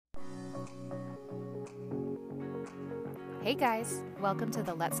Hey guys, welcome to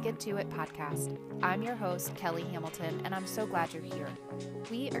the Let's Get To It podcast. I'm your host, Kelly Hamilton, and I'm so glad you're here.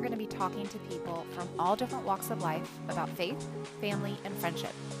 We are going to be talking to people from all different walks of life about faith, family, and friendship.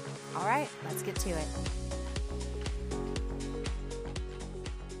 All right, let's get to it.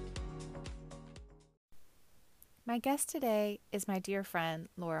 My guest today is my dear friend,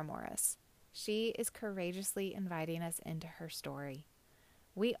 Laura Morris. She is courageously inviting us into her story.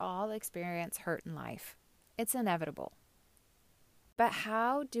 We all experience hurt in life. It's inevitable. But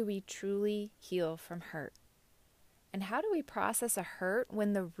how do we truly heal from hurt? And how do we process a hurt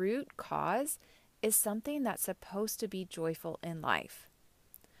when the root cause is something that's supposed to be joyful in life?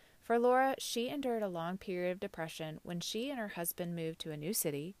 For Laura, she endured a long period of depression when she and her husband moved to a new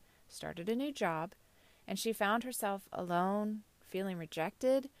city, started a new job, and she found herself alone, feeling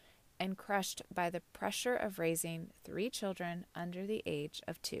rejected, and crushed by the pressure of raising 3 children under the age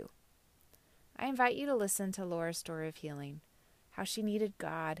of 2. I invite you to listen to Laura's story of healing, how she needed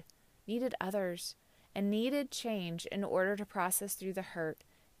God, needed others, and needed change in order to process through the hurt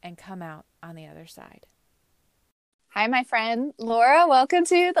and come out on the other side. Hi, my friend Laura. Welcome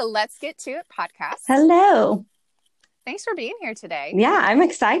to the Let's Get To It podcast. Hello. Thanks for being here today. Yeah, I'm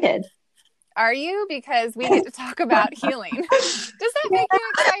excited. Are you? Because we get to talk about healing. Does that make you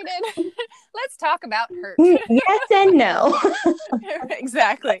excited? Let's talk about hurt. Yes and no.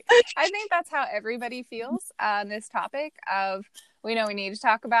 Exactly. I think that's how everybody feels on this topic of, we know we need to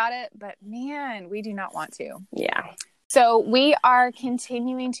talk about it, but man, we do not want to. Yeah. So we are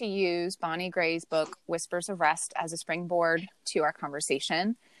continuing to use Bonnie Gray's book, Whispers of Rest, as a springboard to our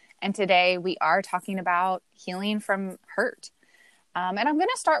conversation. And today we are talking about healing from hurt. And I'm going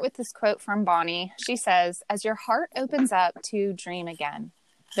to start with this quote from Bonnie. She says, "As your heart opens up to dream again,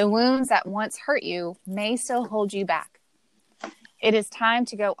 the wounds that once hurt you may still hold you back. It is time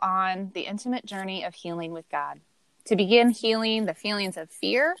to go on the intimate journey of healing with God, to begin healing the feelings of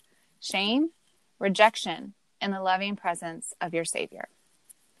fear, shame, rejection, and the loving presence of your Savior."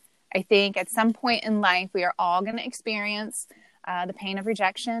 I think at some point in life, we are all going to experience the pain of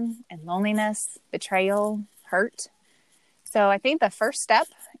rejection and loneliness, betrayal, hurt. So I think the first step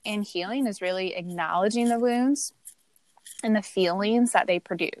in healing is really acknowledging the wounds and the feelings that they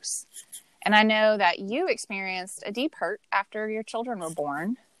produce. And I know that you experienced a deep hurt after your children were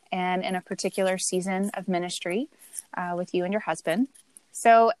born and in a particular season of ministry with you and your husband.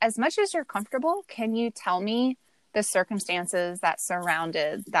 So as much as you're comfortable, can you tell me the circumstances that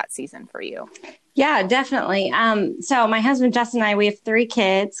surrounded that season for you? Yeah, definitely. So my husband, Justin, and I, we have 3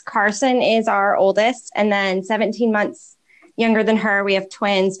 kids. Carson is our oldest, and then 17 months younger than her, we have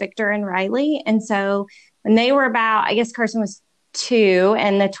twins, Victor and Riley. And so when they were about, I guess Carson was 2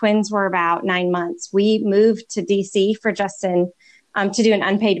 and the twins were about 9 months, we moved to DC for Justin to do an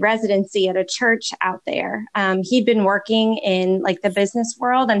unpaid residency at a church out there. He'd been working in like the business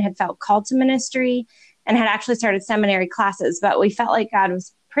world and had felt called to ministry and had actually started seminary classes, but we felt like God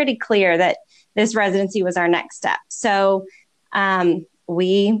was pretty clear that this residency was our next step. So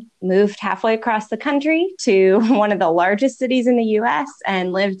we moved halfway across the country to one of the largest cities in the U.S.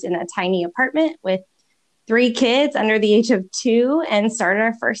 and lived in a tiny apartment with 3 kids under the age of 2 and started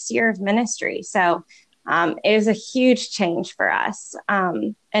our first year of ministry. So it was a huge change for us.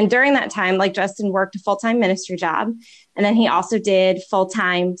 And during that time, like Justin worked a full-time ministry job, and then he also did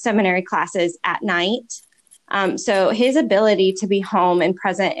full-time seminary classes at night. So his ability to be home and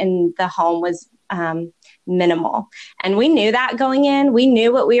present in the home was minimal. And we knew that going in. We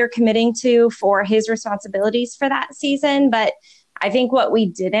knew what we were committing to for his responsibilities for that season. But I think what we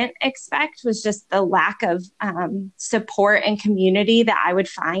didn't expect was just the lack of support and community that I would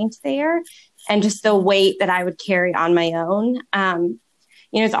find there, and just the weight that I would carry on my own.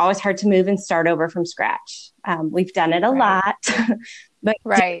 It's always hard to move and start over from scratch. We've done it a lot, but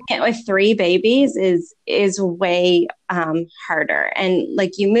doing it with 3 babies is way harder. And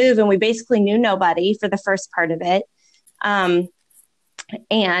like you move, and we basically knew nobody for the first part of it.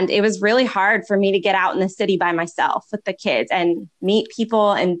 And it was really hard for me to get out in the city by myself with the kids and meet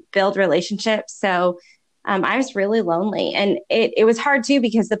people and build relationships. So I was really lonely, and it was hard too,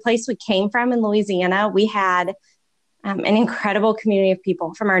 because the place we came from in Louisiana, we had an incredible community of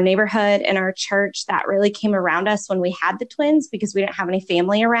people from our neighborhood and our church that really came around us when we had the twins, because we didn't have any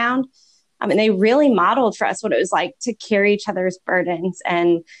family around. And they really modeled for us what it was like to carry each other's burdens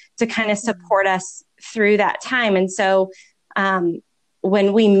and to kind of support us through that time. And so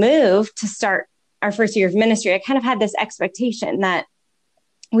when we moved to start our first year of ministry, I kind of had this expectation that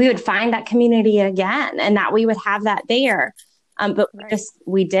we would find that community again and that we would have that there. But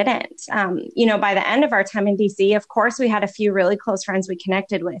we didn't. By the end of our time in DC, of course, we had a few really close friends we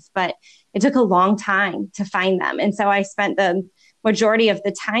connected with, but it took a long time to find them. And so I spent the majority of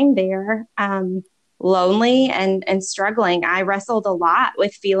the time there lonely and struggling. I wrestled a lot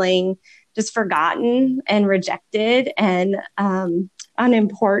with feeling just forgotten and rejected and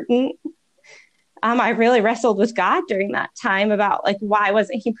unimportant. I really wrestled with God during that time about why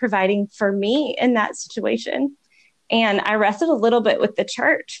wasn't he providing for me in that situation? And I wrestled a little bit with the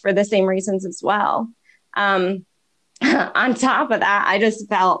church for the same reasons as well. On top of that, I just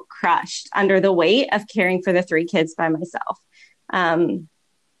felt crushed under the weight of caring for the 3 kids by myself.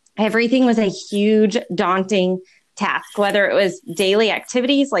 Everything was a huge, daunting task, whether it was daily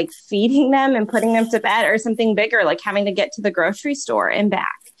activities like feeding them and putting them to bed, or something bigger like having to get to the grocery store and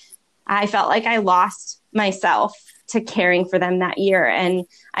back. I felt like I lost myself to caring for them that year. And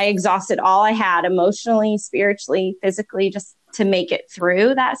I exhausted all I had emotionally, spiritually, physically, just to make it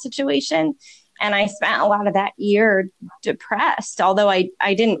through that situation. And I spent a lot of that year depressed, although I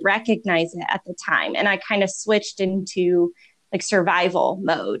didn't recognize it at the time. And I kind of switched into survival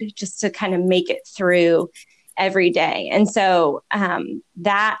mode just to kind of make it through every day. And so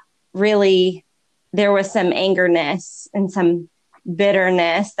that really, there was some angerness and some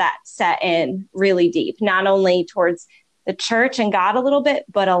bitterness that set in really deep, not only towards the church and God a little bit,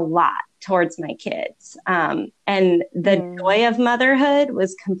 but a lot towards my kids. And the joy of motherhood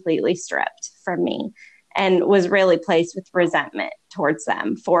was completely stripped from me and was really placed with resentment towards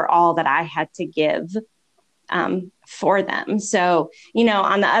them for all that I had to give for them. So,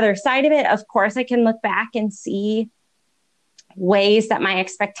 on the other side of it, of course, I can look back and see ways that my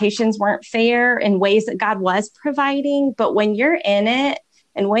expectations weren't fair and ways that God was providing. But when you're in it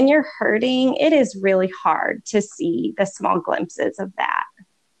and when you're hurting, it is really hard to see the small glimpses of that.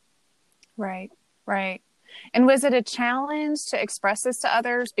 Right. And was it a challenge to express this to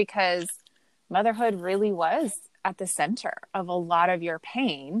others? Because motherhood really was at the center of a lot of your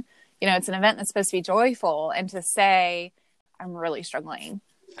pain. It's an event that's supposed to be joyful, and to say, I'm really struggling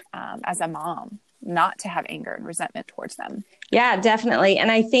as a mom, not to have anger and resentment towards them. Yeah, definitely.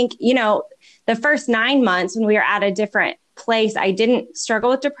 And I think, the first 9 months when we were at a different place, I didn't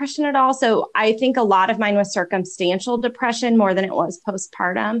struggle with depression at all. So I think a lot of mine was circumstantial depression more than it was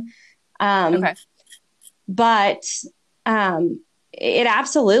postpartum. Okay. But it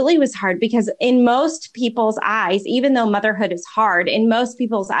absolutely was hard, because in most people's eyes, even though motherhood is hard, in most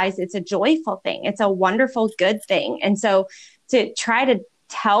people's eyes, it's a joyful thing. It's a wonderful, good thing. And so to try to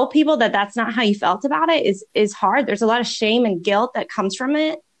tell people that that's not how you felt about it is hard. There's a lot of shame and guilt that comes from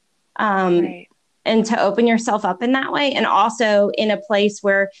it. Right. And to open yourself up in that way. And also in a place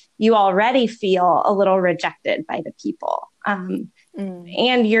where you already feel a little rejected by the people. And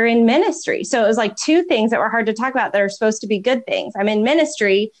you're in ministry. So it was like 2 things that were hard to talk about that are supposed to be good things. I'm in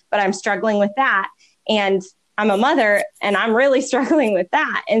ministry, but I'm struggling with that. And I'm a mother and I'm really struggling with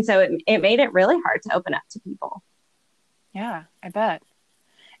that. And so it made it really hard to open up to people. Yeah, I bet.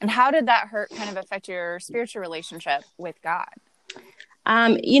 And how did that hurt kind of affect your spiritual relationship with God?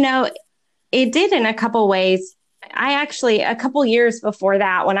 It did in a couple ways. I actually, a couple years before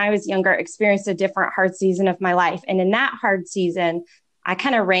that, when I was younger, experienced a different hard season of my life. And in that hard season, I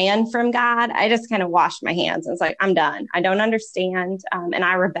kind of ran from God. I just kind of washed my hands. I was like, I'm done. I don't understand. And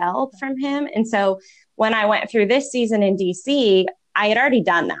I rebelled from him. And so when I went through this season in DC, I had already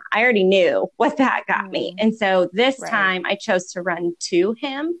done that. I already knew what that got me. And so this time I chose to run to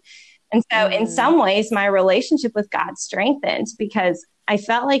him. And so in some ways, my relationship with God strengthened, because I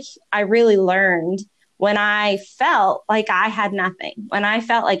felt like I really learned when I felt like I had nothing, when I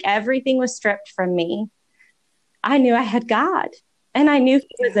felt like everything was stripped from me. I knew I had God, and I knew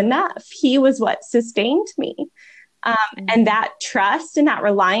he was enough. He was what sustained me. And that trust and that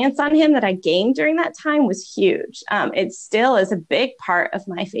reliance on him that I gained during that time was huge. It still is a big part of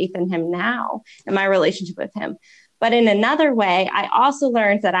my faith in him now and my relationship with him. But in another way, I also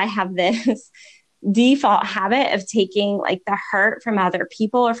learned that I have this default habit of taking like the hurt from other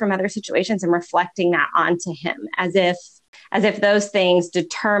people or from other situations and reflecting that onto him as if those things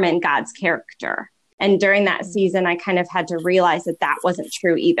determine God's character. And during that season, I kind of had to realize that that wasn't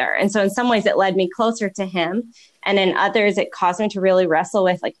true either. And so in some ways it led me closer to him. And in others, it caused me to really wrestle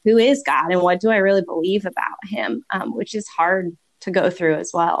with like, who is God and what do I really believe about him? Which is hard to go through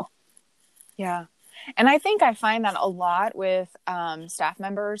as well. Yeah. And I think I find that a lot with staff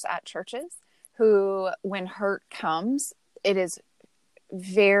members at churches who, when hurt comes, it is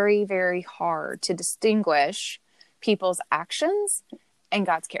very, very hard to distinguish people's actions and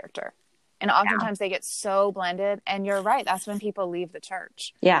God's character. And oftentimes they get so blended. And you're right. That's when people leave the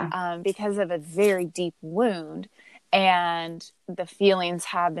church. Yeah. Because of a very deep wound. and the feelings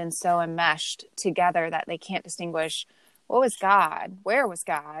have been so enmeshed together that they can't distinguish what was God, where was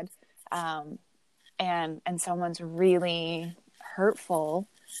God, and someone's really hurtful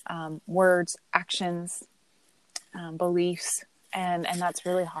words, actions, beliefs, and that's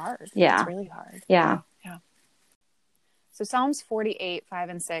really hard. Yeah. It's really hard. Yeah. Yeah. So Psalms 48, 5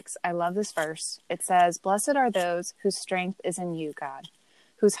 and 6, I love this verse. It says, "Blessed are those whose strength is in you, God,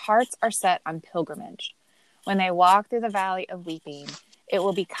 whose hearts are set on pilgrimage. When they walk through the valley of weeping, it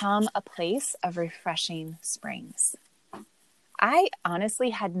will become a place of refreshing springs." I honestly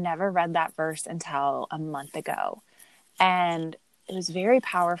had never read that verse until a month ago, and it was very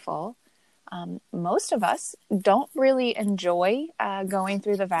powerful. Most of us don't really enjoy going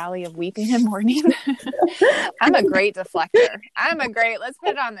through the valley of weeping and mourning. I'm a great deflector. Let's put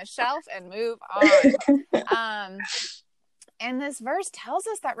it on the shelf and move on. And this verse tells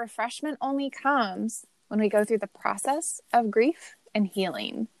us that refreshment only comes when we go through the process of grief and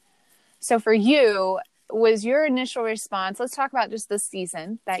healing. So for you, was your initial response, let's talk about just the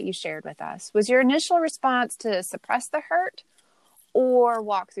season that you shared with us. Was your initial response to suppress the hurt or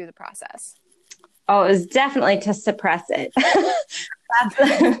walk through the process? Oh, it was definitely to suppress it.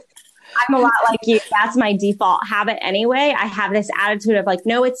 I'm a lot like you. That's my default habit anyway. I have this attitude of like,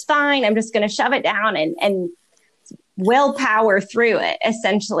 no, it's fine. I'm just going to shove it down and willpower through it,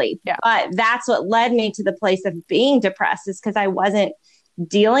 essentially. Yeah. But that's what led me to the place of being depressed, is because I wasn't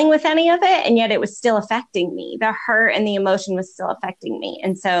dealing with any of it. And yet it was still affecting me. The hurt and the emotion was still affecting me.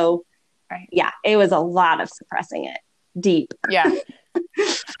 And so, yeah, it was a lot of suppressing it deep. Yeah.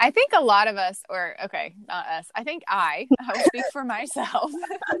 I think a lot of us, or okay, not us, I think I will speak for myself.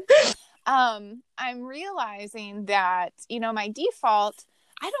 I'm realizing that, my default,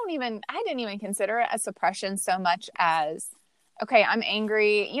 I didn't even consider it as suppression so much as, okay, I'm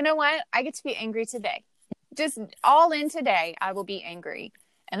angry. You know what? I get to be angry today. Just all in today, I will be angry.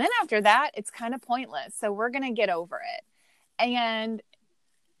 And then after that, it's kind of pointless. So we're going to get over it. And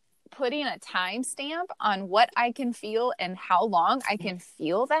putting a timestamp on what I can feel and how long I can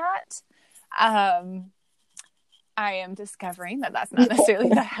feel that, I am discovering that that's not necessarily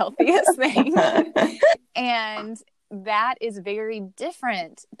the healthiest thing. And that is very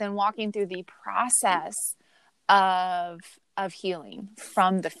different than walking through the process of healing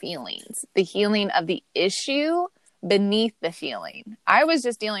from the feelings, the healing of the issue beneath the feeling. I was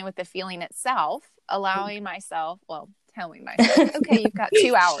just dealing with the feeling itself, allowing myself, telling myself, okay, you've got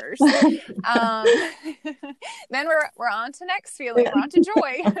 2 hours. Then we're on to next feeling. We're on to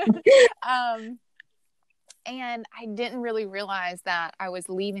joy. And I didn't really realize that I was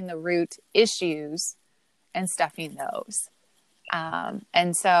leaving the root issues and stuffing those.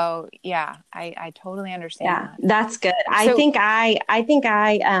 And so, yeah, I totally understand. Yeah, that's good. I think I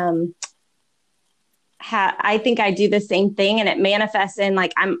do the same thing, and it manifests in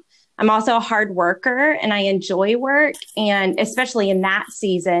like, I'm also a hard worker and I enjoy work. And especially in that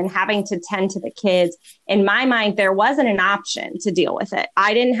season, having to tend to the kids, in my mind, there wasn't an option to deal with it.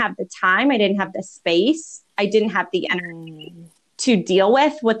 I didn't have the time. I didn't have the space. I didn't have the energy to deal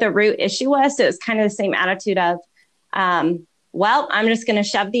with what the root issue was. So it's kind of the same attitude of, I'm just going to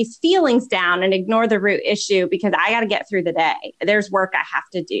shove these feelings down and ignore the root issue because I got to get through the day. There's work I have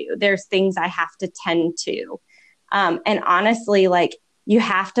to do. There's things I have to tend to. And honestly, like, you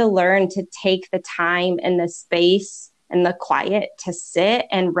have to learn to take the time and the space and the quiet to sit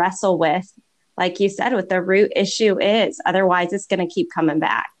and wrestle with, like you said, what the root issue is. Otherwise, it's going to keep coming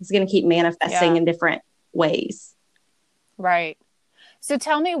back. It's going to keep manifesting in different ways. Right. So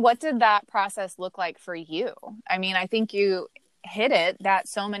tell me, what did that process look like for you? I mean, I think you hit it that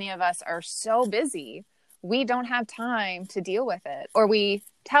so many of us are so busy, we don't have time to deal with it, or we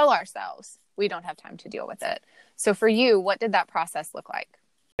tell ourselves we don't have time to deal with it. So for you, what did that process look like?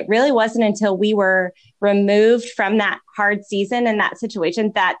 It really wasn't until we were removed from that hard season and that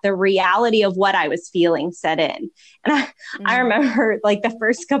situation that the reality of what I was feeling set in. And I remember like the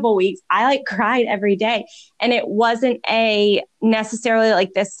first couple of weeks, I like cried every day. And it wasn't a necessarily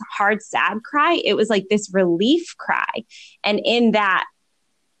like this hard, sad cry. It was like this relief cry. And in that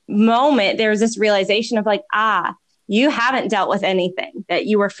moment, there was this realization of like, you haven't dealt with anything that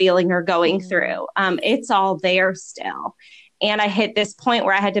you were feeling or going through. It's all there still. And I hit this point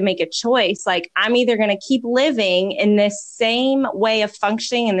where I had to make a choice. Like, I'm either going to keep living in this same way of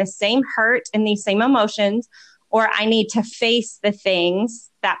functioning, in the same hurt and these same emotions, or I need to face the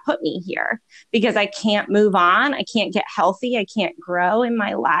things that put me here, because I can't move on. I can't get healthy. I can't grow in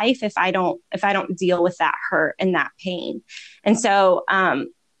my life if I don't deal with that hurt and that pain. And so,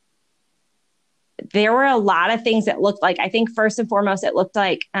 there were a lot of things that looked like, I think first and foremost, it looked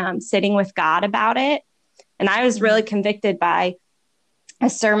like sitting with God about it And I was really convicted by a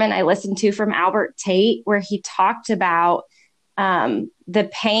sermon I listened to from Albert Tate, where he talked about the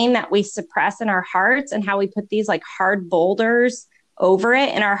pain that we suppress in our hearts and how we put these like hard boulders over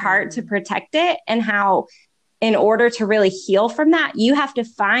it in our heart to protect it, and how in order to really heal from that, you have to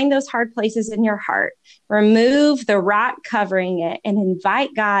find those hard places in your heart, remove the rock covering it, and invite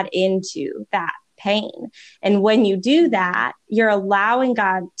God into that pain. And when you do that, you're allowing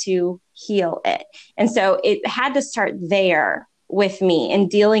God to heal it. And so it had to start there with me and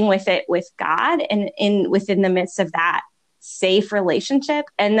dealing with it with God and within the midst of that safe relationship.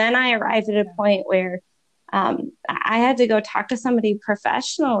 And then I arrived at a point where I had to go talk to somebody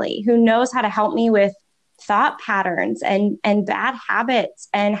professionally who knows how to help me with thought patterns and bad habits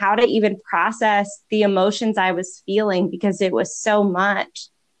and how to even process the emotions I was feeling, because it was so much.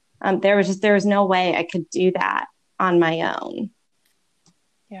 There was no way I could do that on my own.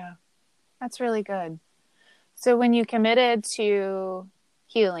 Yeah, that's really good. So when you committed to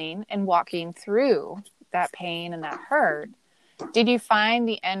healing and walking through that pain and that hurt, did you find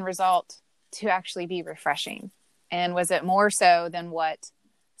the end result to actually be refreshing? And was it more so than what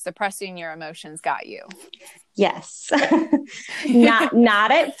suppressing your emotions got you? Yes.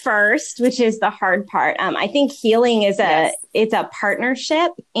 not at first, which is the hard part. I think healing is it's a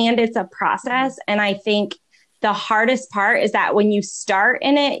partnership and it's a process. And I think the hardest part is that when you start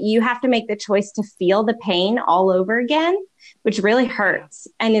in it, you have to make the choice to feel the pain all over again, which really hurts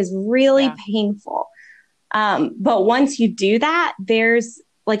and is really painful. But once you do that, there's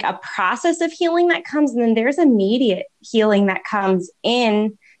like a process of healing that comes, and then there's immediate healing that comes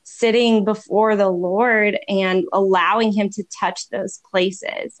in sitting before the Lord and allowing him to touch those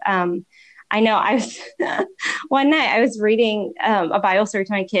places. I know one night I was reading a Bible story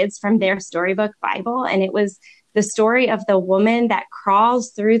to my kids from their storybook Bible, and it was the story of the woman that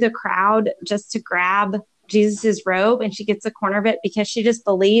crawls through the crowd just to grab Jesus's robe, and she gets a corner of it because she just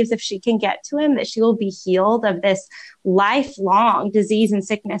believes if she can get to him that she will be healed of this lifelong disease and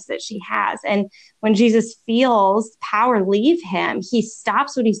sickness that she has. And when Jesus feels power leave him, he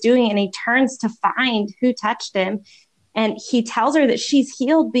stops what he's doing and he turns to find who touched him. And he tells her that she's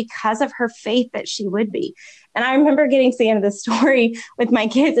healed because of her faith that she would be. And I remember getting to the end of the story with my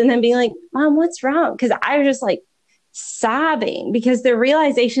kids and then being like, Mom, what's wrong? Because I was just like sobbing, because the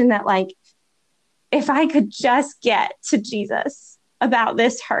realization that like, if I could just get to Jesus about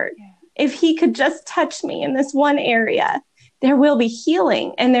this hurt, if he could just touch me in this one area, there will be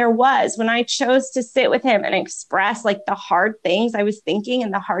healing. And there was, when I chose to sit with him and express like the hard things I was thinking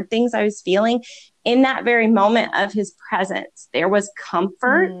and the hard things I was feeling in that very moment of his presence, there was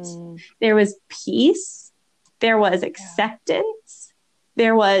comfort, there was peace, there was acceptance,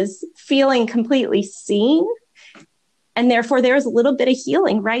 there was feeling completely seen. And therefore there was a little bit of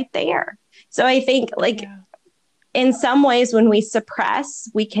healing right there. So I think in some ways when we suppress,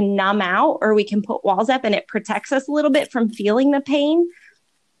 we can numb out or we can put walls up and it protects us a little bit from feeling the pain.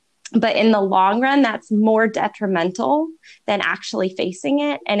 But in the long run, that's more detrimental than actually facing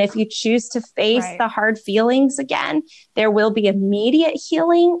it. And if you choose to face the hard feelings again, there will be immediate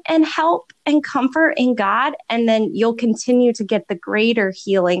healing and help and comfort in God. And then you'll continue to get the greater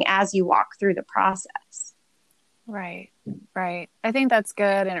healing as you walk through the process. Right. I think that's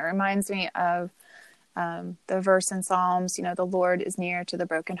good. And it reminds me of the verse in Psalms, the Lord is near to the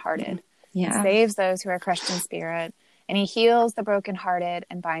brokenhearted. He saves those who are crushed in spirit, and he heals the brokenhearted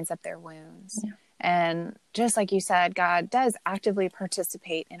and binds up their wounds. Yeah. And just like you said, God does actively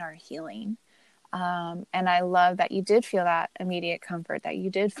participate in our healing. And I love that you did feel that immediate comfort, that you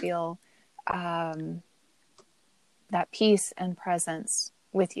did feel that peace and presence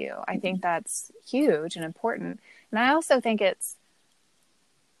with you. I think that's huge and important. And I also think it's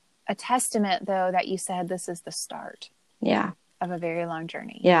a testament, though, that you said this is the start of a very long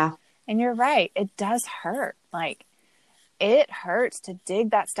journey. Yeah. And you're right. It does hurt. Like, it hurts to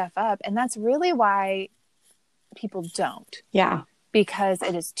dig that stuff up. And that's really why people don't. Yeah. Because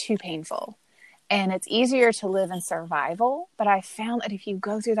it is too painful. And it's easier to live in survival. But I found that if you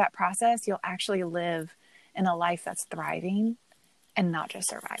go through that process, you'll actually live in a life that's thriving and not just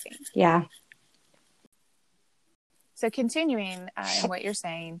surviving. Yeah. So continuing in what you're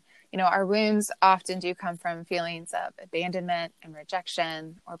saying, our wounds often do come from feelings of abandonment and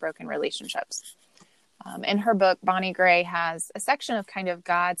rejection or broken relationships. In her book, Bonnie Gray has a section of kind of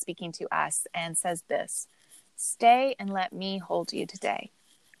God speaking to us and says this: stay and let me hold you today.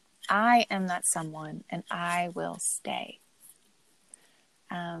 I am that someone and I will stay.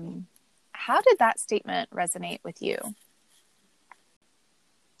 How did that statement resonate with you?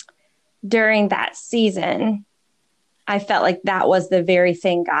 During that season, I felt like that was the very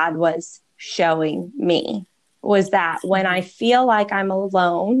thing God was showing me. was that when I feel like I'm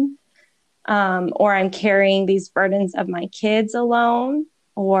alone, or I'm carrying these burdens of my kids alone,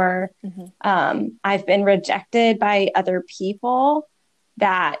 or I've been rejected by other people,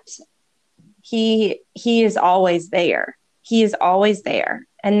 that he is always there. He is always there,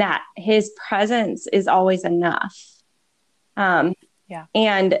 and that his presence is always enough.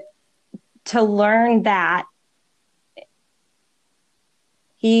 And to learn that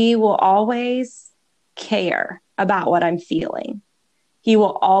he will always care about what I'm feeling. He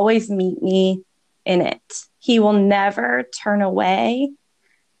will always meet me in it. He will never turn away,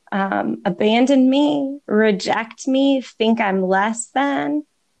 abandon me, reject me, think I'm less than,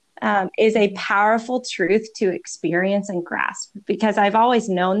 is a powerful truth to experience and grasp, because I've always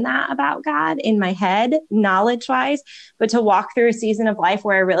known that about God in my head, knowledge wise, but to walk through a season of life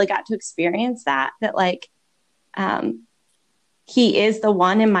where I really got to experience that like, he is the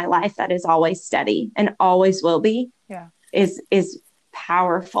one in my life that is always steady and always will be, is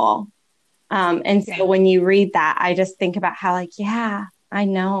powerful. And so when you read that, I just think about how like, I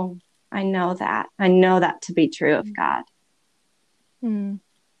know that to be true of God.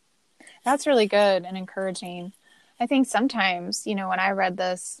 That's really good and encouraging. I think sometimes, when I read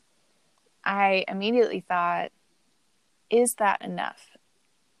this, I immediately thought, is that enough?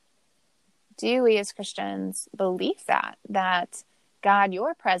 Do we as Christians believe that God,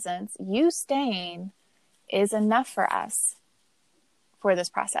 your presence, you staying is enough for us for this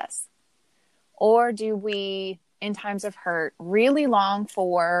process? Or do we, in times of hurt, really long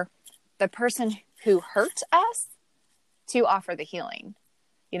for the person who hurt us to offer the healing,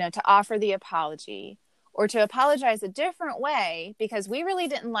 to offer the apology, or to apologize a different way because we really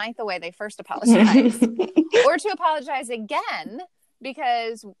didn't like the way they first apologized, or to apologize again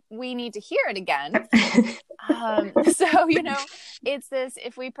because we need to hear it again. So, it's this,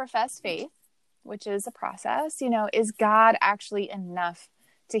 if we profess faith, which is a process, is God actually enough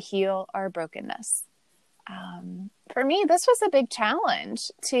to heal our brokenness? For me, this was a big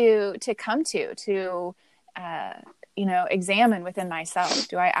challenge to come to examine within myself.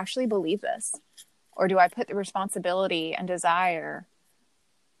 Do I actually believe this? Or do I put the responsibility and desire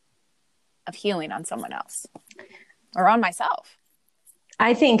of healing on someone else or on myself?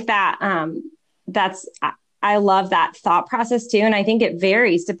 I think that I love that thought process too. And I think it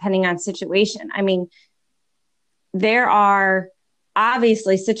varies depending on situation. I mean, there are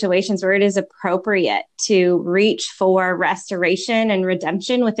obviously situations where it is appropriate to reach for restoration and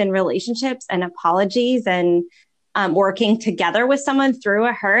redemption within relationships and apologies and working together with someone through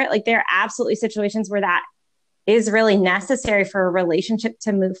a hurt. Like there are absolutely situations where that is really necessary for a relationship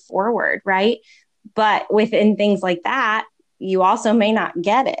to move forward, right? But within things like that, you also may not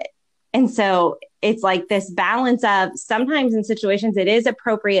get it. And so it's like this balance of sometimes in situations it is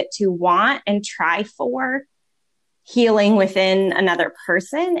appropriate to want and try for healing within another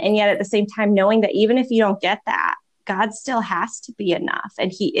person. And yet at the same time, knowing that even if you don't get that, God still has to be enough.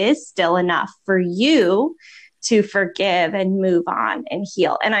 And he is still enough for you to forgive and move on and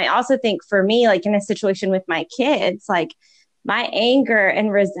heal. And I also think for me, like in a situation with my kids, like my anger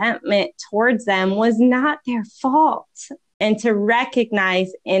and resentment towards them was not their fault. And to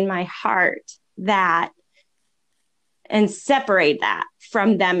recognize in my heart that and separate that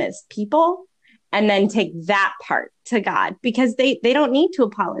from them as people, and then take that part to God, because they don't need to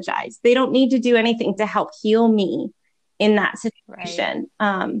apologize. They don't need to do anything to help heal me in that situation.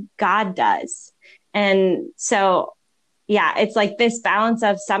 Right. God does. And so, it's like this balance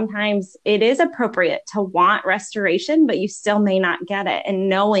of sometimes it is appropriate to want restoration, but you still may not get it. And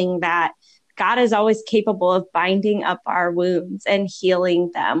knowing that God is always capable of binding up our wounds and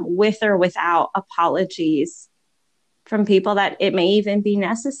healing them with or without apologies from people that it may even be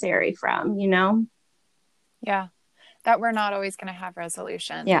necessary from, Yeah. That we're not always going to have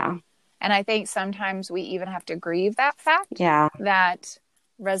resolution. Yeah. And I think sometimes we even have to grieve that fact. Yeah. That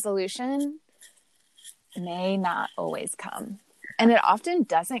resolution may not always come. And it often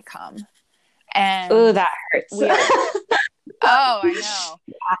doesn't come. And oh, that hurts. I know.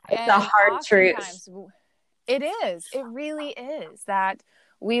 It's a hard truth. It is. It really is that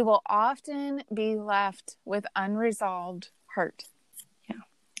we will often be left with unresolved hurt. Yeah.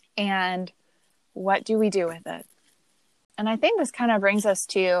 And what do we do with it? And I think this kind of brings us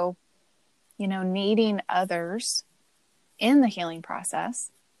to, needing others in the healing process.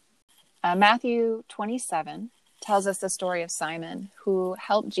 Matthew 27 tells us the story of Simon, who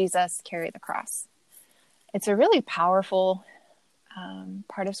helped Jesus carry the cross. It's a really powerful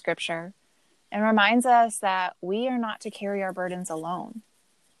part of Scripture and reminds us that we are not to carry our burdens alone.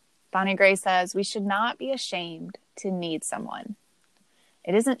 Bonnie Gray says we should not be ashamed to need someone.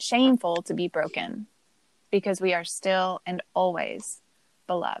 It isn't shameful to be broken. because we are still and always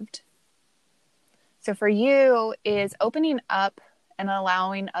beloved. So for you, is opening up and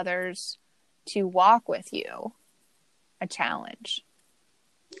allowing others to walk with you a challenge?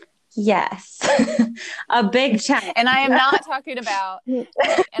 Yes. A big challenge. And I'm not talking about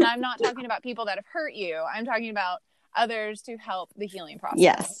people that have hurt you. I'm talking about others to help the healing process.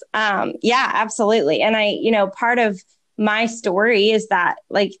 Yes. Yeah, absolutely. And part of my story is that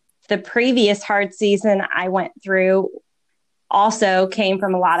like the previous hard season I went through also came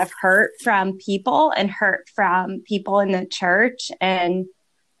from a lot of hurt from people and hurt from people in the church. And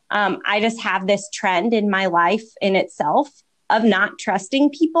I just have this trend in my life in itself of not trusting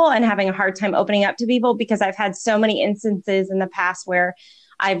people and having a hard time opening up to people, because I've had so many instances in the past where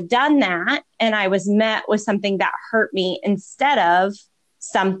I've done that and I was met with something that hurt me instead of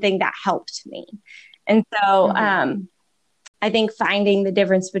something that helped me. And so I think finding the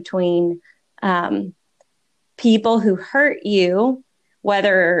difference between people who hurt you,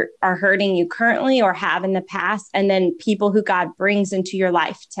 whether are hurting you currently or have in the past, and then people who God brings into your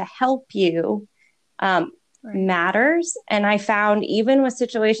life to help you matters. And I found even with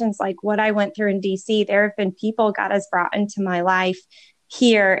situations like what I went through in DC, there have been people God has brought into my life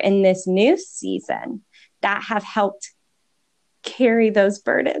here in this new season that have helped carry those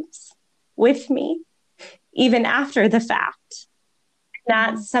burdens with me, even after the fact.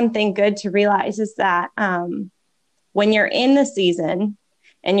 That's something good to realize, is that when you're in the season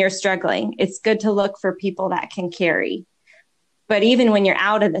and you're struggling, it's good to look for people that can carry. But even when you're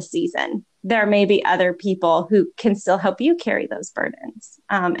out of the season, there may be other people who can still help you carry those burdens.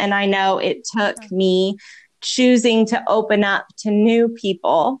 And I know it took me choosing to open up to new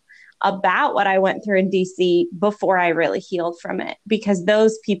people about what I went through in DC before I really healed from it, because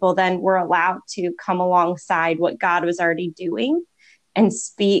those people then were allowed to come alongside what God was already doing and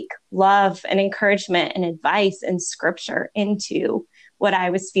speak love and encouragement and advice and scripture into what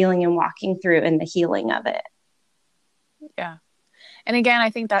I was feeling and walking through and the healing of it. Yeah. And again, I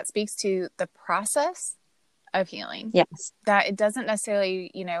think that speaks to the process of healing. Yes. That it doesn't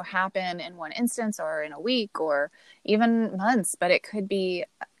necessarily, happen in one instance or in a week or even months, but it could be,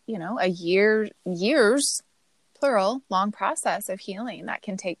 a years, plural, long process of healing that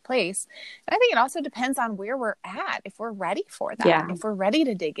can take place. And I think it also depends on where we're at, if we're ready for that, if we're ready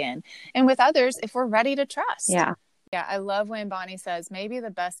to dig in, and with others, if we're ready to trust. Yeah. Yeah. I love when Bonnie says, maybe the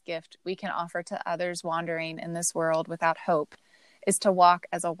best gift we can offer to others wandering in this world without hope is to walk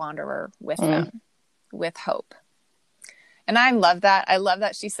as a wanderer with them, with hope. And I love that. I love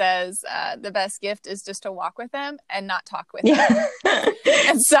that she says the best gift is just to walk with them and not talk with them.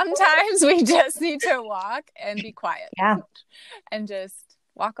 And sometimes we just need to walk and be quiet. Yeah. And just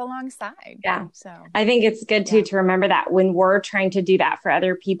walk alongside. Yeah. So I think it's good too to remember that when we're trying to do that for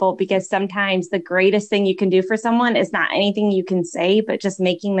other people, because sometimes the greatest thing you can do for someone is not anything you can say, but just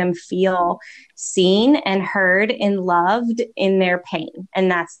making them feel seen and heard and loved in their pain. And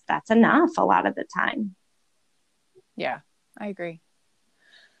that's enough a lot of the time. Yeah, I agree.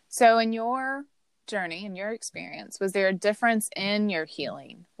 So in your journey, in your experience, was there a difference in your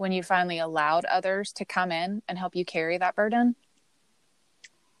healing when you finally allowed others to come in and help you carry that burden?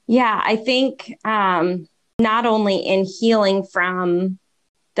 Yeah, I think not only in healing from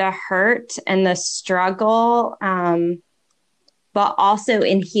the hurt and the struggle, but also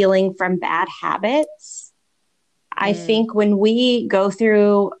in healing from bad habits. I think when we go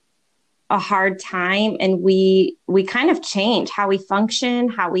through a hard time and we kind of change how we function,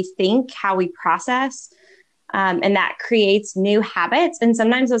 how we think, how we process, and that creates new habits. And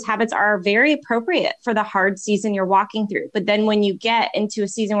sometimes those habits are very appropriate for the hard season you're walking through. But then when you get into a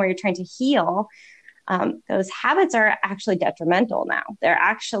season where you're trying to heal, those habits are actually detrimental now. They're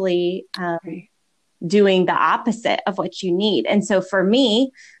actually doing the opposite of what you need. And so for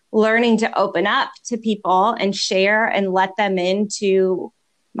me, learning to open up to people and share and let them into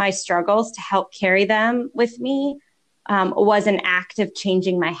my struggles to help carry them with me was an act of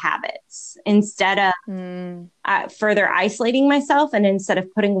changing my habits instead of further isolating myself, and instead of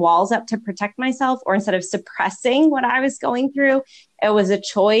putting walls up to protect myself, or instead of suppressing what I was going through. It was a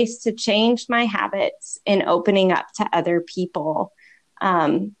choice to change my habits in opening up to other people.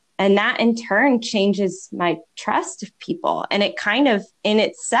 And that in turn changes my trust of people. And it kind of in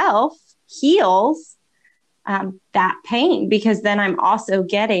itself heals that pain, because then I'm also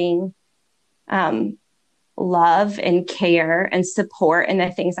getting love and care and support and the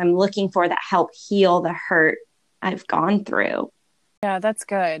things I'm looking for that help heal the hurt I've gone through. Yeah, that's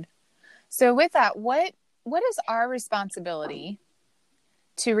good. So with that, what is our responsibility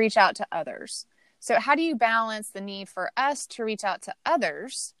to reach out to others? So how do you balance the need for us to reach out to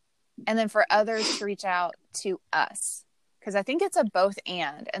others and then for others to reach out to us. Because I think it's a both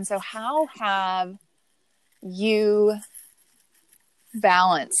and. And so how have you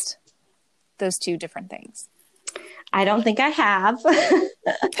balanced those two different things? I don't think I have. All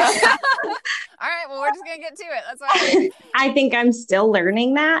right, well, we're just going to get to it. That's why I think I'm still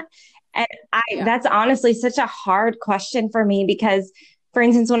learning that. And that's honestly such a hard question for me because, for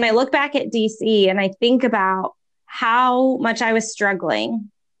instance, when I look back at DC and I think about how much I was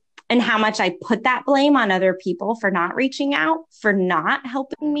struggling and how much I put that blame on other people for not reaching out, for not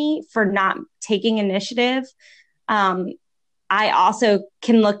helping me, for not taking initiative. I also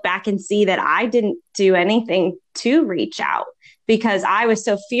can look back and see that I didn't do anything to reach out because I was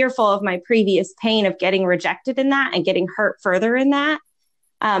so fearful of my previous pain of getting rejected in that and getting hurt further in that,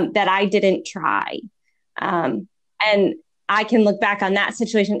 that I didn't try. And I can look back on that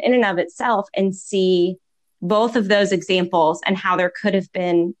situation in and of itself and see both of those examples and how there could have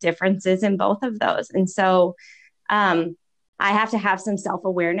been differences in both of those. And so I have to have some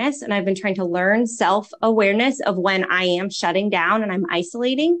self-awareness, and I've been trying to learn self-awareness of when I am shutting down and I'm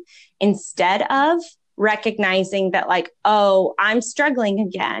isolating instead of recognizing that like, oh, I'm struggling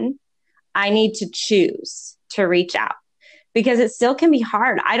again. I need to choose to reach out because it still can be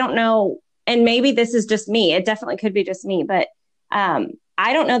hard. I don't know. And maybe this is just me. It definitely could be just me, but I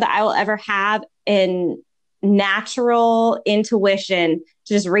don't know that I will ever have an natural intuition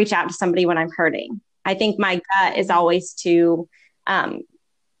to just reach out to somebody when I'm hurting. I think my gut is always to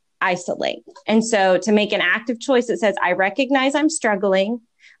isolate. And so to make an active choice that says, I recognize I'm struggling.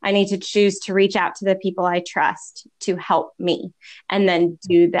 I need to choose to reach out to the people I trust to help me and then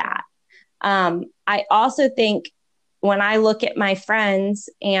do that. I also think when I look at my friends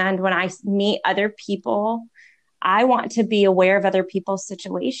and when I meet other people, I want to be aware of other people's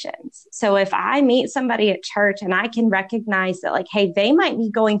situations. So if I meet somebody at church and I can recognize that like, hey, they might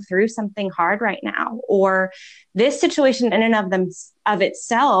be going through something hard right now, or this situation in and of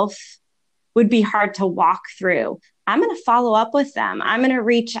itself would be hard to walk through, I'm going to follow up with them. I'm going to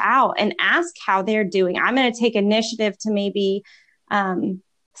reach out and ask how they're doing. I'm going to take initiative to maybe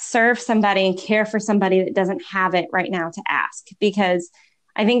serve somebody and care for somebody that doesn't have it right now to ask, because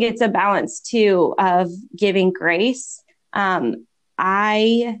I think it's a balance too of giving grace. Sometimes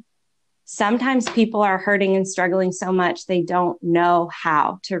people are hurting and struggling so much they don't know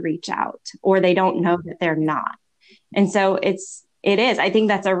how to reach out, or they don't know that they're not. And so it is. I think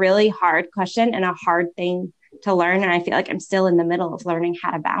that's a really hard question and a hard thing to learn. And I feel like I'm still in the middle of learning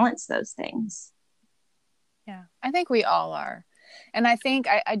how to balance those things. Yeah, I think we all are. And I think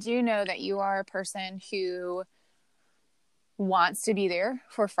I do know that you are a person who wants to be there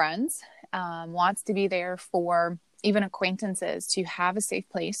for friends, wants to be there for even acquaintances, to have a safe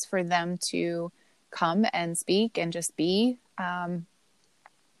place for them to come and speak and just be.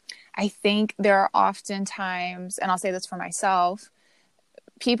 I think there are often times, and I'll say this for myself,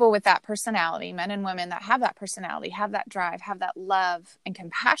 people with that personality, men and women that have that personality, have that drive, have that love and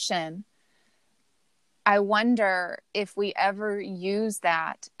compassion. I wonder if we ever use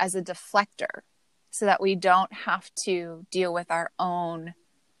that as a deflector so that we don't have to deal with our own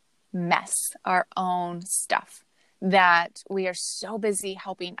mess, our own stuff, that we are so busy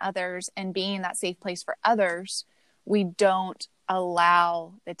helping others and being that safe place for others, we don't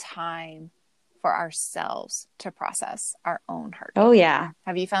allow the time for ourselves to process our own hurt. Oh, yeah.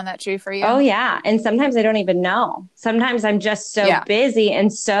 Have you found that true for you? Oh, yeah. And sometimes I don't even know. Sometimes I'm just so busy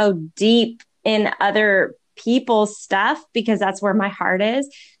and so deep in other people's stuff because that's where my heart is,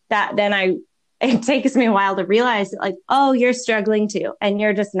 that then it takes me a while to realize that like, oh, you're struggling too. And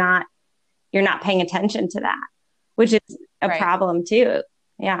you're not paying attention to that, which is a problem too.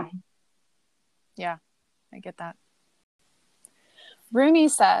 Yeah. Yeah, I get that. Rumi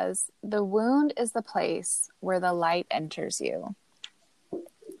says, the wound is the place where the light enters you.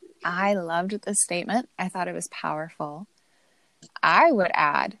 I loved this statement. I thought it was powerful. I would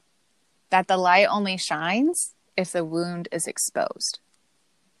add that the light only shines if the wound is exposed.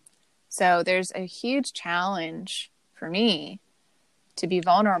 So there's a huge challenge for me to be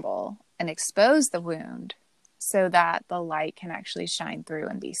vulnerable and expose the wound so that the light can actually shine through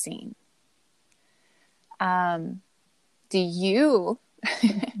and be seen. Do you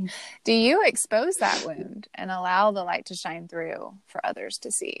expose that wound and allow the light to shine through for others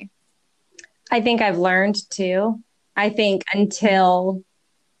to see? I think I've learned to. I think until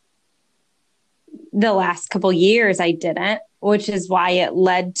the last couple years, I didn't, which is why it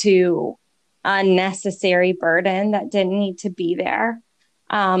led to unnecessary burden that didn't need to be there.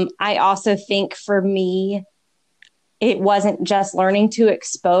 I also think for me, it wasn't just learning to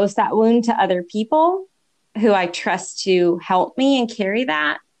expose that wound to other people who I trust to help me and carry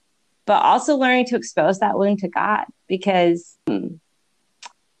that. but also learning to expose that wound to God, because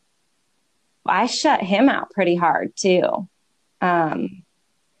I shut him out pretty hard too.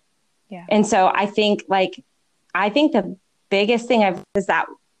 Yeah. And so I think the biggest thing is that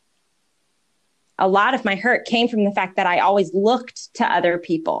a lot of my hurt came from the fact that I always looked to other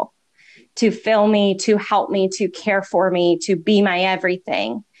people to fill me, to help me, to care for me, to be my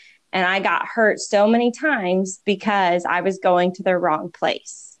everything. And I got hurt so many times because I was going to the wrong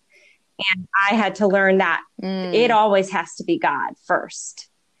place. And I had to learn that it always has to be God first.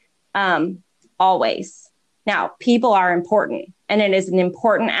 Always. Now, people are important, and it is an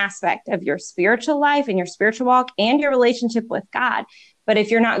important aspect of your spiritual life and your spiritual walk and your relationship with God. But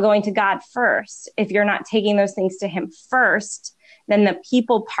if you're not going to God first, if you're not taking those things to him first, then the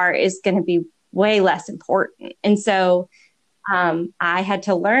people part is going to be way less important. And so I had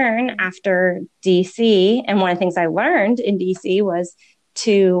to learn after DC. And one of the things I learned in DC was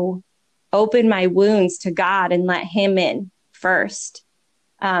to open my wounds to God and let him in first,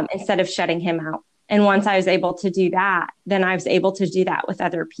 instead of shutting him out. And once I was able to do that, then I was able to do that with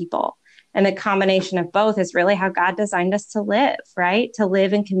other people. And the combination of both is really how God designed us to live, right? To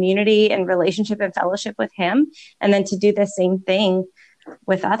live in community and relationship and fellowship with him, and then to do the same thing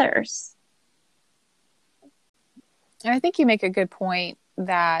with others. And I think you make a good point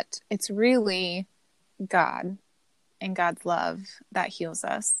that it's really God and God's love that heals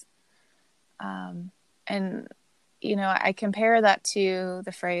us. And, you know, I compare that to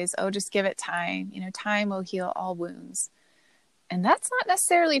the phrase, oh, just give it time. You know, time will heal all wounds. And that's not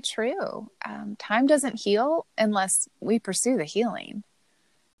necessarily true. Time doesn't heal unless we pursue the healing.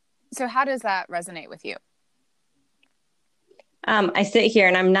 So how does that resonate with you? I sit here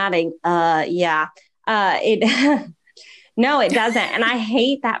and I'm nodding. Yeah. No, it doesn't. And I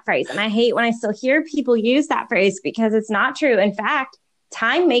hate that phrase. And I hate when I still hear people use that phrase, because it's not true. In fact,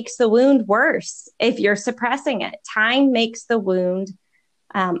 time makes the wound worse if you're suppressing it. Time makes the wound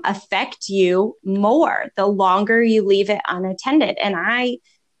affect you more the longer you leave it unattended. And I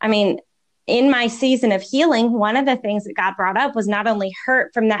mean, in my season of healing, one of the things that God brought up was not only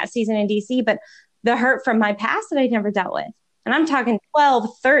hurt from that season in DC, but the hurt from my past that I'd never dealt with. And I'm talking 12,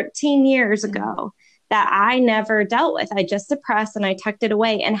 13 years ago that I never dealt with. I just suppressed and I tucked it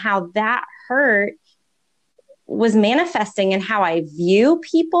away, and how that hurt was manifesting in how I view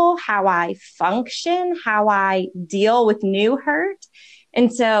people, how I function, how I deal with new hurt.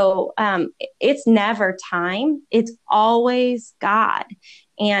 And so it's never time. It's always God.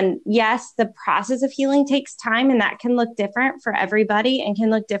 And yes, the process of healing takes time, and that can look different for everybody and can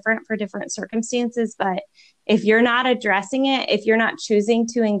look different for different circumstances. But if you're not addressing it, if you're not choosing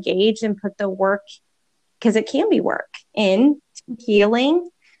to engage and put the work, because it can be work, in healing,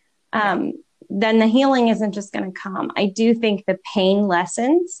 then the healing isn't just going to come. I do think the pain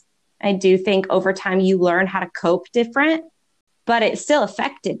lessens. I do think over time you learn how to cope different, but it still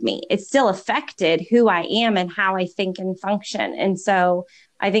affected me. It still affected who I am and how I think and function. And so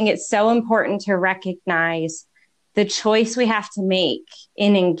I think it's so important to recognize the choice we have to make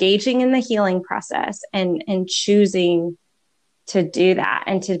in engaging in the healing process and choosing to do that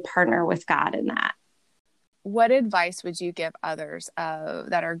and to partner with God in that. What advice would you give others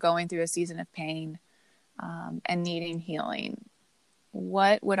that are going through a season of pain and needing healing?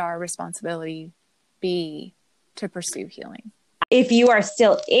 What would our responsibility be to pursue healing? If you are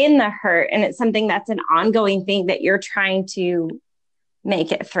still in the hurt and it's something that's an ongoing thing that you're trying to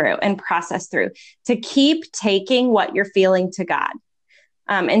make it through and process through, to keep taking what you're feeling to God.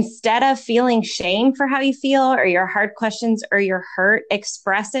 Instead of feeling shame for how you feel or your hard questions or your hurt,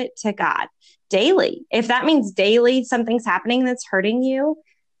 express it to God daily. If that means daily something's happening that's hurting you,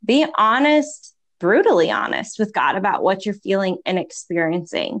 be honest, brutally honest with God about what you're feeling and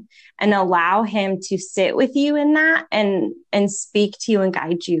experiencing, and allow him to sit with you in that and speak to you and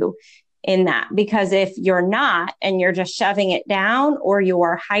guide you in that. Because if you're not, and you're just shoving it down, or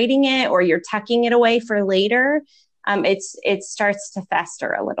you're hiding it, or you're tucking it away for later, it starts to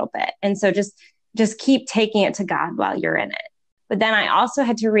fester a little bit. And so just keep taking it to God while you're in it. But then I also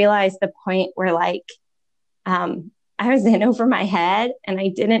had to realize the point where I was in over my head, and I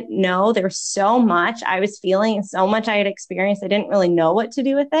didn't know. There was so much I was feeling and so much I had experienced. I didn't really know what to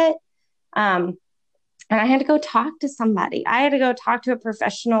do with it. And I had to go talk to somebody. I had to go talk to a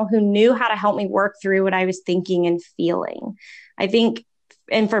professional who knew how to help me work through what I was thinking and feeling. I think,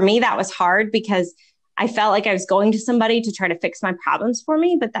 and for me, that was hard because I felt like I was going to somebody to try to fix my problems for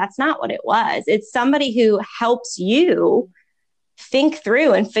me, but that's not what it was. It's somebody who helps you think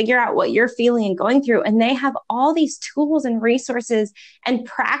through and figure out what you're feeling and going through. And they have all these tools and resources and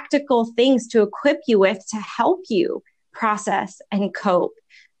practical things to equip you with to help you process and cope.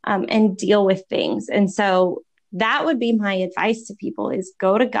 and deal with things. And so that would be my advice to people is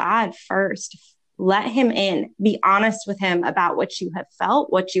go to God first. Let him in, be honest with him about what you have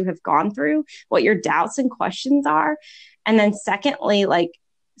felt, what you have gone through, what your doubts and questions are. And then secondly, like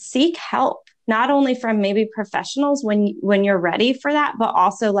seek help, not only from maybe professionals when you're ready for that, but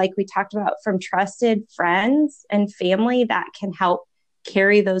also like we talked about from trusted friends and family that can help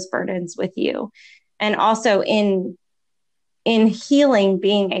carry those burdens with you. And also in healing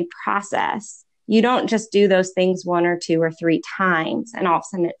being a process, you don't just do those things 1 or 2 or 3 times and all of a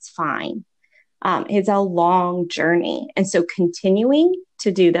sudden it's fine. It's a long journey. And so continuing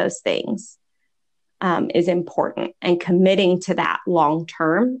to do those things is important, and committing to that long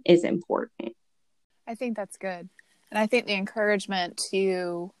term is important. I think that's good. And I think the encouragement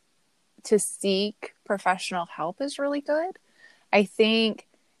to seek professional help is really good. I think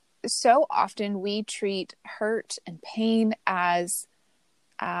so often we treat hurt and pain as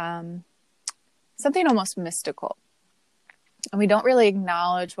something almost mystical. And we don't really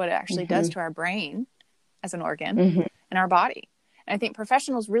acknowledge what it actually does to our brain as an organ in our body. And I think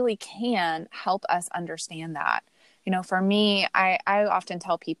professionals really can help us understand that. You know, for me, I often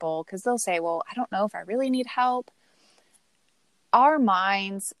tell people, because they'll say, well, I don't know if I really need help. Our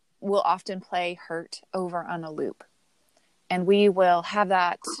minds will often play hurt over on a loop. And we will have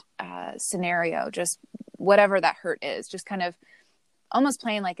that scenario, just whatever that hurt is, just kind of almost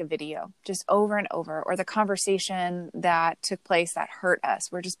playing like a video, just over and over, or the conversation that took place that hurt us.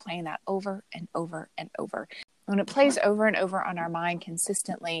 We're just playing that over and over and over. When it plays over and over on our mind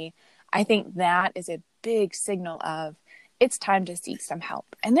consistently, I think that is a big signal of it's time to seek some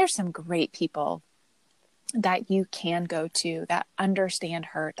help. And there's some great people that you can go to that understand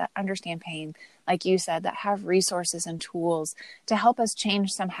hurt, that understand pain, like you said, that have resources and tools to help us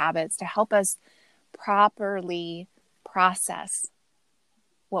change some habits, to help us properly process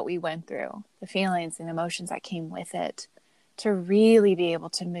what we went through, the feelings and emotions that came with it, to really be able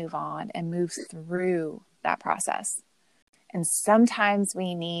to move on and move through that process. And sometimes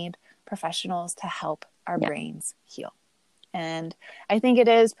we need professionals to help our brains heal. And I think it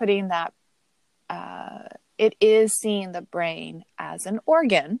is putting that, it is seeing the brain as an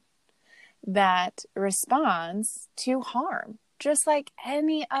organ that responds to harm, just like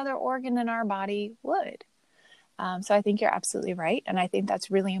any other organ in our body would. So I think you're absolutely right. And I think that's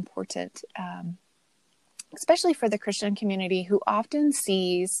really important, especially for the Christian community who often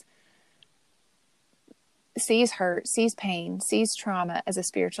sees hurt, sees pain, sees trauma as a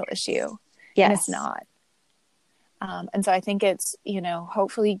spiritual issue. Yes. And it's not. And so I think it's,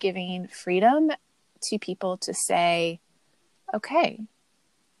 hopefully giving freedom to people to say, okay,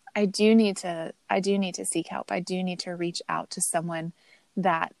 I do need to seek help. I do need to reach out to someone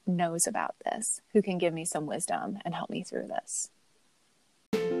that knows about this, who can give me some wisdom and help me through this.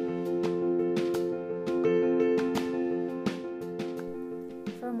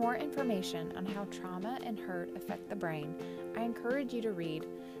 For more information on how trauma and hurt affect the brain, I encourage you to read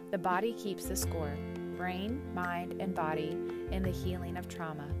The Body Keeps the Score, Brain, Mind, and Body in the Healing of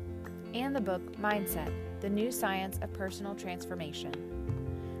Trauma, and the book Mindset, The New Science of Personal Transformation.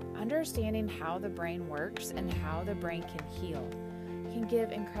 Understanding how the brain works and how the brain can heal can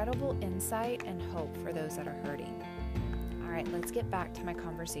give incredible insight and hope for those that are hurting. All right, let's get back to my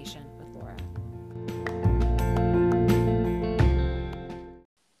conversation with Laura.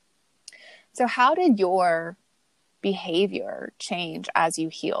 So how did your behavior change as you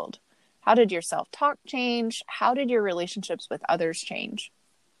healed? How did your self-talk change? How did your relationships with others change?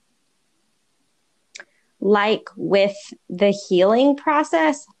 Like with the healing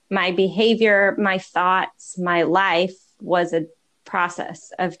process, my behavior, my thoughts, my life was a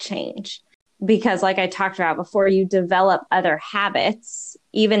process of change. Because like I talked about before, you develop other habits,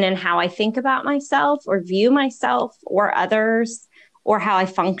 even in how I think about myself or view myself or others, or how I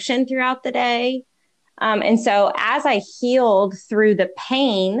function throughout the day. And so as I healed through the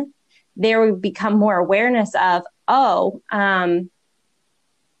pain, there would become more awareness of,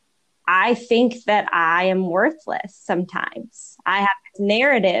 I think that I am worthless sometimes. I have this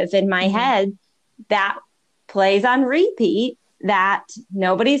narrative in my head that plays on repeat, that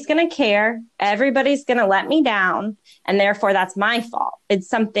nobody's going to care. Everybody's going to let me down. And therefore that's my fault. It's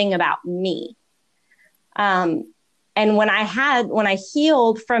something about me. And when I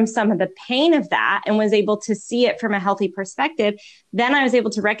healed from some of the pain of that and was able to see it from a healthy perspective, then I was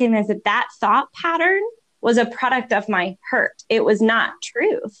able to recognize that that thought pattern was a product of my hurt. It was not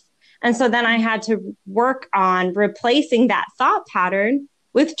truth. And so then I had to work on replacing that thought pattern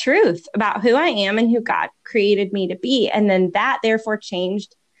with truth about who I am and who God created me to be. And then that therefore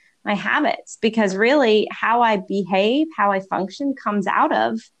changed my habits, because really how I behave, how I function comes out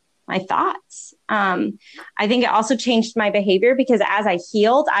of my thoughts. I think it also changed my behavior because as I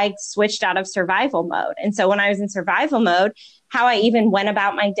healed, I switched out of survival mode. And so when I was in survival mode, how I even went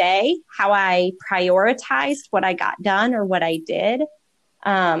about my day, how I prioritized what I got done or what I did,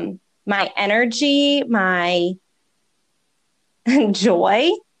 my energy, my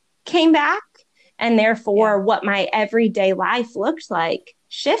joy came back. And therefore, what my everyday life looked like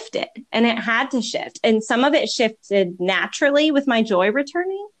shifted, and it had to shift. And some of it shifted naturally with my joy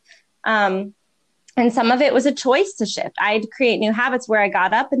returning. And some of it was a choice to shift. I had to create new habits where I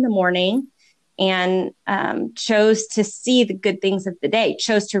got up in the morning and chose to see the good things of the day,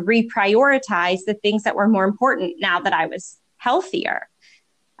 chose to reprioritize the things that were more important now that I was healthier.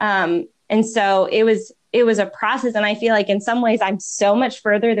 And so it was a process. And I feel like in some ways I'm so much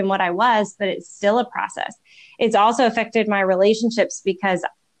further than what I was, but it's still a process. It's also affected my relationships because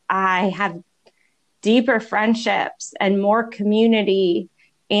I have deeper friendships and more community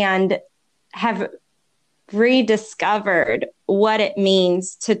and have rediscovered what it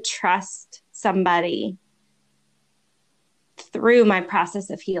means to trust somebody through my process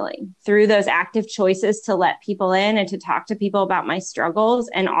of healing, through those active choices to let people in and to talk to people about my struggles.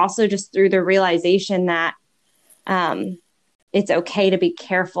 And also just through the realization that it's okay to be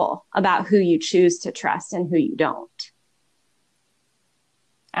careful about who you choose to trust and who you don't.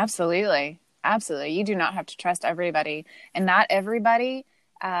 Absolutely. Absolutely. You do not have to trust everybody, and not everybody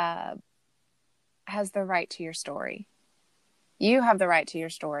has the right to your story. You have the right to your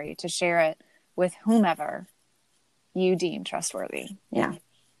story to share it with whomever you deem trustworthy. Yeah.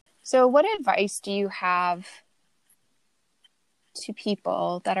 So what advice do you have to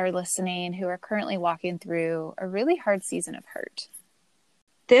people that are listening who are currently walking through a really hard season of hurt?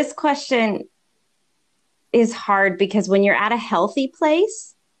 This question is hard because when you're at a healthy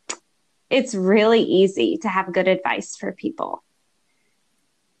place, it's really easy to have good advice for people.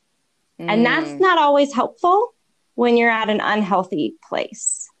 And that's not always helpful when you're at an unhealthy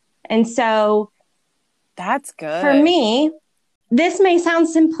place. And so that's good. For me, this may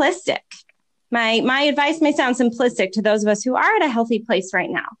sound simplistic. My advice may sound simplistic to those of us who are at a healthy place right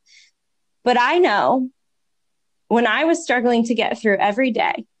now. But I know when I was struggling to get through every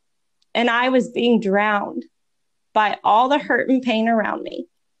day and I was being drowned by all the hurt and pain around me,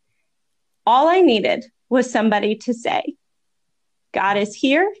 all I needed was somebody to say, God is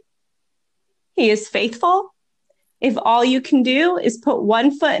here. He is faithful. If all you can do is put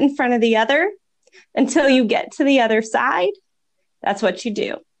one foot in front of the other until you get to the other side, that's what you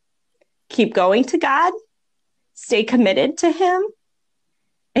do. Keep going to God, stay committed to Him,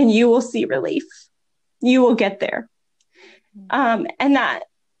 and you will see relief. You will get there. And that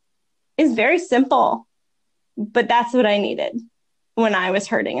is very simple, but that's what I needed when I was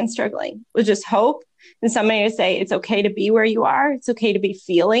hurting and struggling, was just hope and somebody to say, it's okay to be where you are. It's okay to be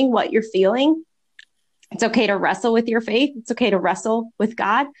feeling what you're feeling. It's okay to wrestle with your faith. It's okay to wrestle with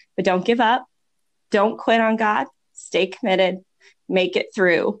God, but don't give up. Don't quit on God. Stay committed. Make it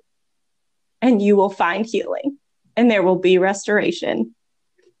through. And you will find healing. And there will be restoration.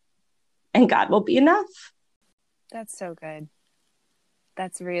 And God will be enough. That's so good.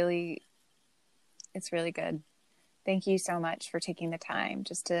 It's really good. Thank you so much for taking the time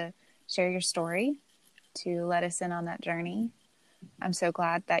just to share your story, to let us in on that journey. I'm so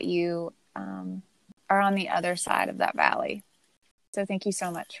glad that you are on the other side of that valley. So thank you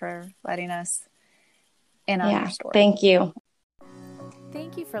so much for letting us in on your story. Thank you.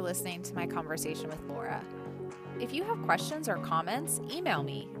 Thank you for listening to my conversation with Laura. If you have questions or comments, email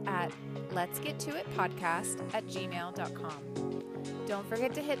me at letsgettoitpodcast@gmail.com. Don't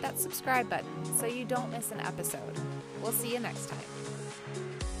forget to hit that subscribe button so you don't miss an episode. We'll see you next time.